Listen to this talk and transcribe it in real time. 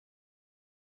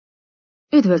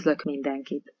Üdvözlök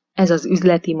mindenkit! Ez az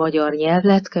üzleti magyar nyelv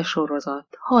lecke sorozat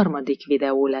harmadik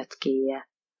videó leckéje.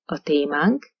 A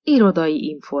témánk irodai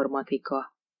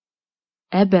informatika.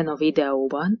 Ebben a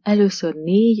videóban először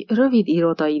 4 rövid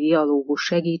irodai dialógus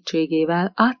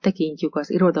segítségével áttekintjük az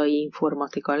irodai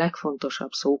informatika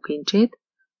legfontosabb szókincsét,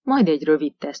 majd egy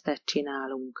rövid tesztet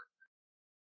csinálunk.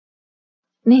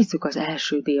 Nézzük az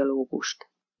első dialógust.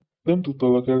 Nem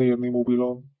tudtalak elérni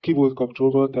mobilon. Ki volt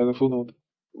kapcsolva a telefonod?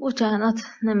 Bocsánat,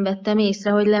 nem vettem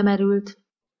észre, hogy lemerült.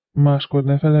 Máskor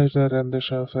ne felejtsd el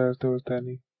rendesen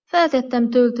feltölteni. Feltettem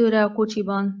töltőre a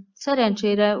kocsiban.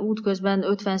 Szerencsére útközben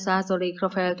 50%-ra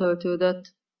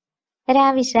feltöltődött.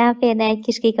 Rám is ráférne egy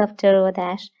kis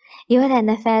kikapcsolódás. Jó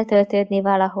lenne feltöltődni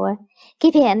valahol.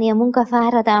 Kipihenni a munka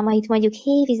fáradalmait mondjuk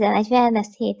hévízen egy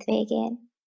wellness hétvégén.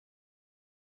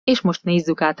 És most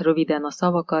nézzük át röviden a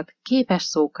szavakat képes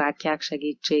szókártyák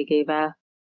segítségével.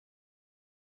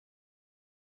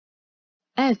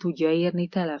 El tudja érni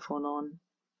telefonon.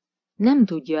 Nem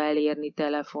tudja elérni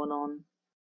telefonon.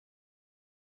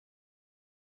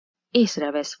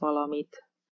 Észrevesz valamit.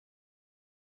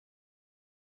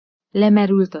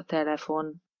 Lemerült a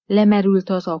telefon. Lemerült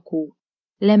az akku.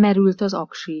 Lemerült az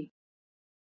aksi.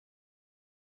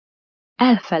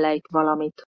 Elfelejt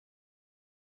valamit.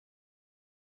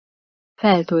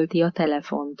 Feltölti a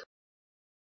telefont.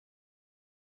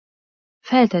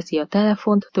 Felteszi a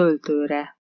telefont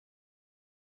töltőre.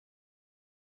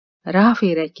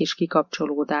 Ráfér egy kis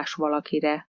kikapcsolódás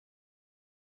valakire.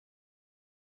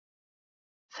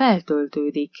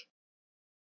 Feltöltődik.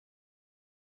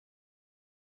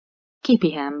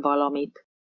 Kipihen valamit.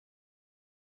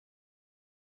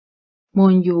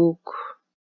 Mondjuk...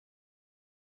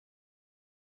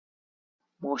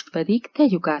 Most pedig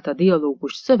tegyük át a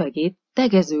dialógus szövegét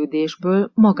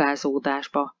tegeződésből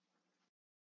magázódásba.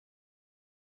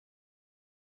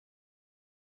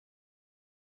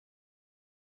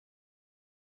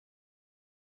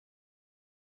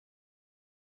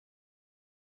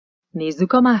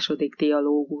 Nézzük a második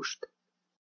dialógust.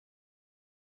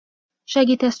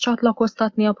 Segítesz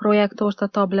csatlakoztatni a projektort a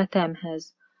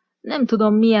tabletemhez? Nem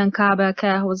tudom, milyen kábel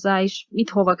kell hozzá, és mit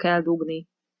hova kell dugni.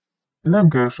 Nem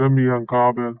kell semmilyen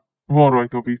kábel. Van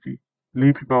rajta wifi.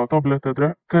 Lépj be a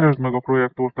tabletedre, keresd meg a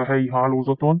projektort a helyi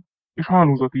hálózaton, és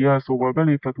hálózati jelszóval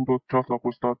belépve tudod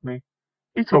csatlakoztatni.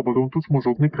 Így szabadon tudsz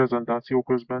mozogni prezentáció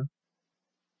közben.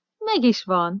 Meg is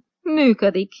van.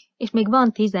 Működik, és még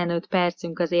van 15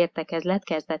 percünk az értekezlet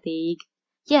kezdetéig.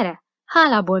 Gyere,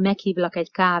 hálából meghívlak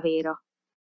egy kávéra.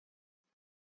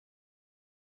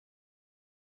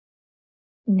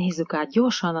 Nézzük át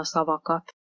gyorsan a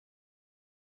szavakat.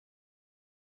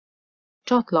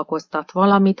 Csatlakoztat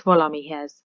valamit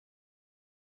valamihez.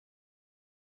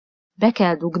 Be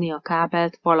kell dugni a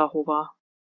kábelt valahova.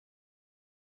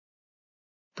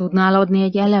 Tudnál adni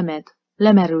egy elemet?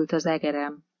 Lemerült az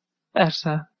egerem.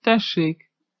 Persze,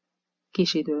 tessék.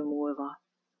 Kis idő múlva.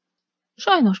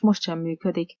 Sajnos most sem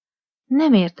működik.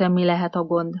 Nem értem, mi lehet a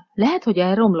gond. Lehet, hogy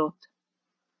elromlott?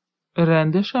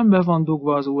 Rendesen be van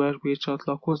dugva az USB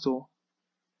csatlakozó?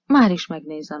 Már is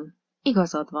megnézem.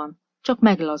 Igazad van. Csak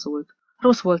meglazult.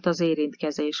 Rossz volt az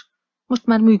érintkezés. Most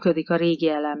már működik a régi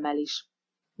elemmel is.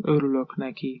 Örülök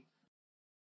neki.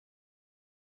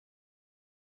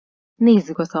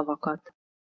 Nézzük a szavakat.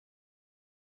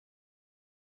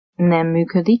 Nem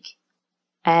működik.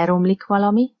 Elromlik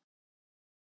valami.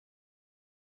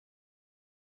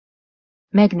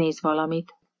 Megnéz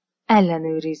valamit.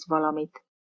 Ellenőriz valamit.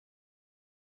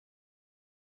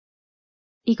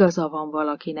 Igaza van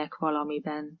valakinek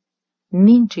valamiben.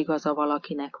 Nincs igaza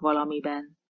valakinek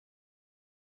valamiben.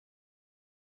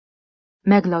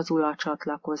 Meglazul a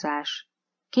csatlakozás.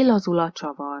 Kilazul a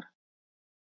csavar.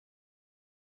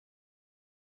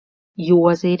 Jó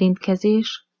az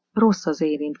érintkezés, rossz az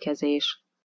érintkezés.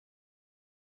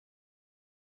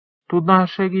 Tudnál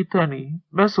segíteni?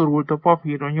 Beszorult a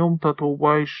papír a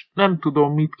nyomtatóba, és nem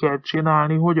tudom, mit kell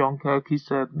csinálni, hogyan kell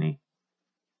kiszedni.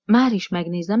 Már is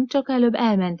megnézem, csak előbb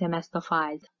elmentem ezt a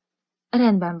fájlt.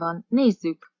 Rendben van,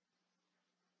 nézzük.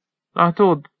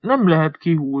 Látod, nem lehet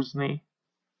kihúzni.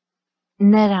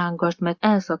 Ne rángasd, mert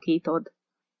elszakítod.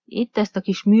 Itt ezt a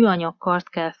kis műanyag kart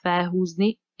kell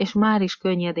felhúzni, és már is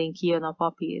könnyedén kijön a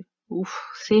papír.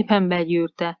 Szépen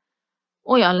begyűrte.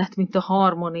 Olyan lett, mint a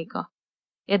harmonika.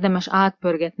 Érdemes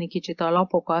átpörgetni kicsit a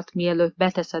lapokat, mielőtt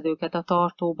beteszed őket a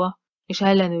tartóba, és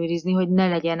ellenőrizni, hogy ne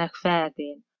legyenek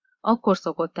feldén. Akkor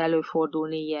szokott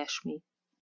előfordulni ilyesmi.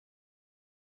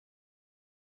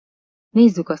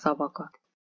 Nézzük a szavakat.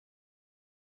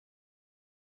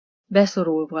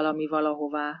 Beszorul valami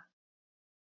valahová.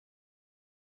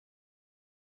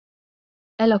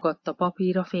 Elakadt a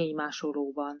papír a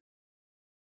fénymásolóban.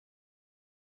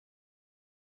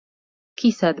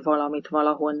 Kiszed valamit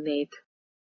valahonnét.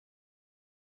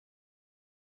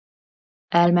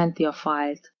 Elmenti a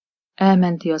fájlt,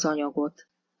 elmenti az anyagot.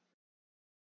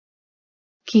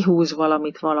 Kihúz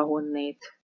valamit valahonnét.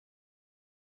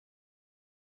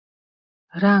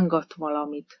 Rángat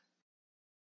valamit.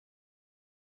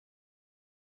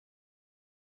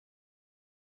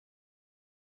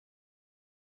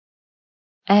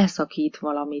 Elszakít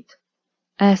valamit.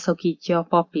 Elszakítja a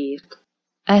papírt.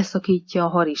 Elszakítja a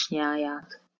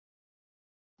harisnyáját.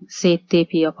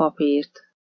 Széttépi a papírt.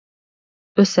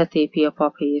 Összetépi a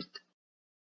papírt.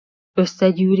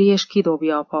 Összegyűri és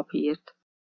kidobja a papírt.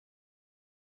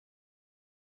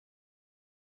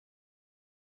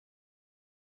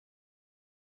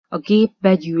 A gép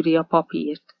begyűri a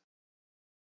papírt.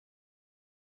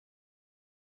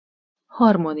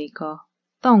 Harmonika,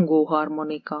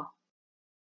 tangóharmonika.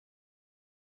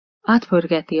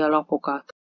 Átpörgeti a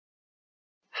lapokat.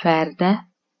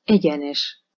 Ferde,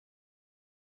 egyenes.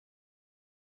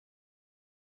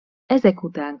 Ezek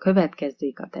után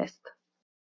következzék a teszt.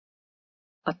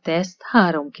 A teszt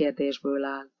 3 kérdésből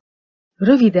áll.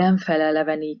 Röviden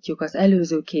felelevenítjük az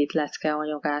előző 2 lecke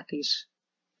anyagát is.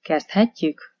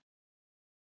 Kezdhetjük?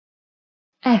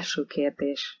 Első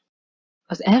kérdés.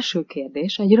 Az első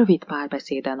kérdés egy rövid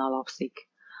párbeszéden alapszik.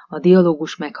 A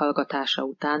dialógus meghallgatása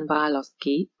után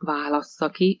válassza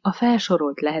ki a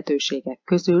felsorolt lehetőségek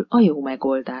közül a jó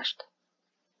megoldást.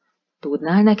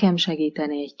 Tudnál nekem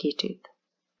segíteni egy kicsit?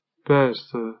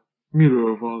 Persze.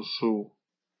 Miről van szó?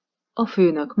 A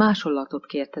főnök másolatot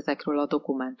kért ezekről a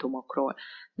dokumentumokról.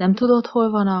 Nem tudod, hol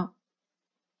van a...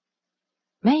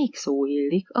 Melyik szó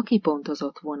illik a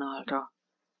kipontozott vonalra?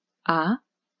 A.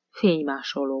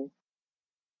 Fénymásoló.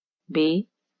 B.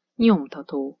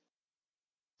 Nyomtató.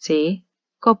 C.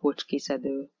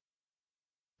 Kapocskiszedő.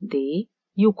 D.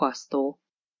 Lyukasztó.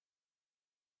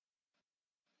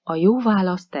 A jó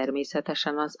válasz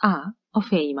természetesen az a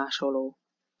fénymásoló.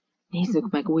 Nézzük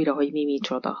meg újra, hogy mi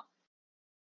micsoda.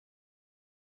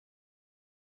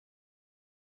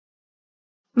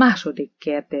 Második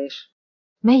kérdés.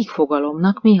 Melyik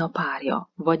fogalomnak mi a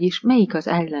párja, vagyis melyik az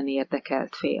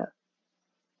ellenérdekelt fél?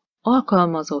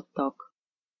 Alkalmazottak,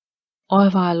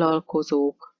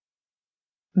 alvállalkozók,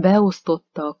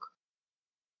 beosztottak,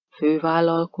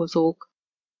 fővállalkozók,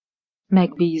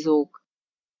 megbízók,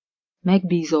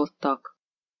 megbízottak,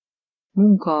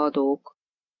 munkaadók,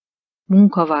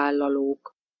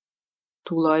 munkavállalók,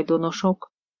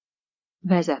 tulajdonosok,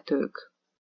 vezetők.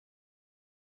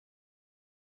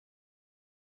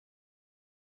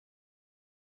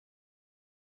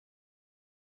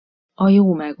 A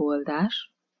jó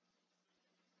megoldás: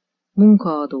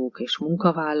 munkaadók és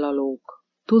munkavállalók,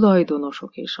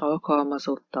 tulajdonosok és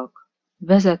alkalmazottak,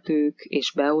 vezetők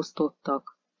és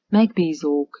beosztottak,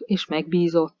 megbízók és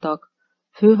megbízottak,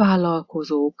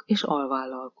 fővállalkozók és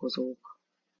alvállalkozók.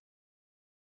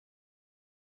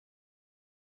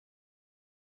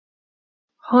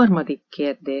 Harmadik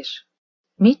kérdés.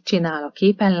 Mit csinál a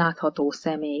képen látható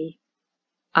személy?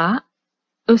 A.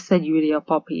 Összegyűri a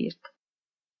papírt.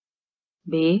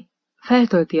 B.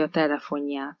 Feltölti a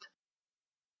telefonját.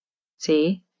 C.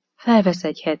 Felvesz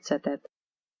egy headsetet.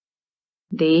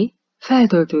 D.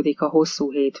 Feltöltődik a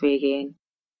hosszú hétvégén.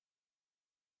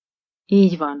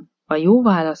 Így van, a jó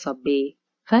válasz a B.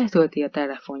 Feltölti a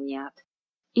telefonját.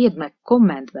 Írd meg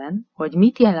kommentben, hogy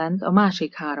mit jelent a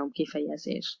másik 3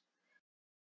 kifejezés.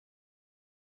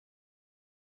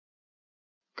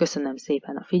 Köszönöm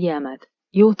szépen a figyelmet,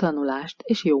 jó tanulást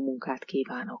és jó munkát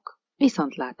kívánok!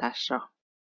 Viszontlátásra!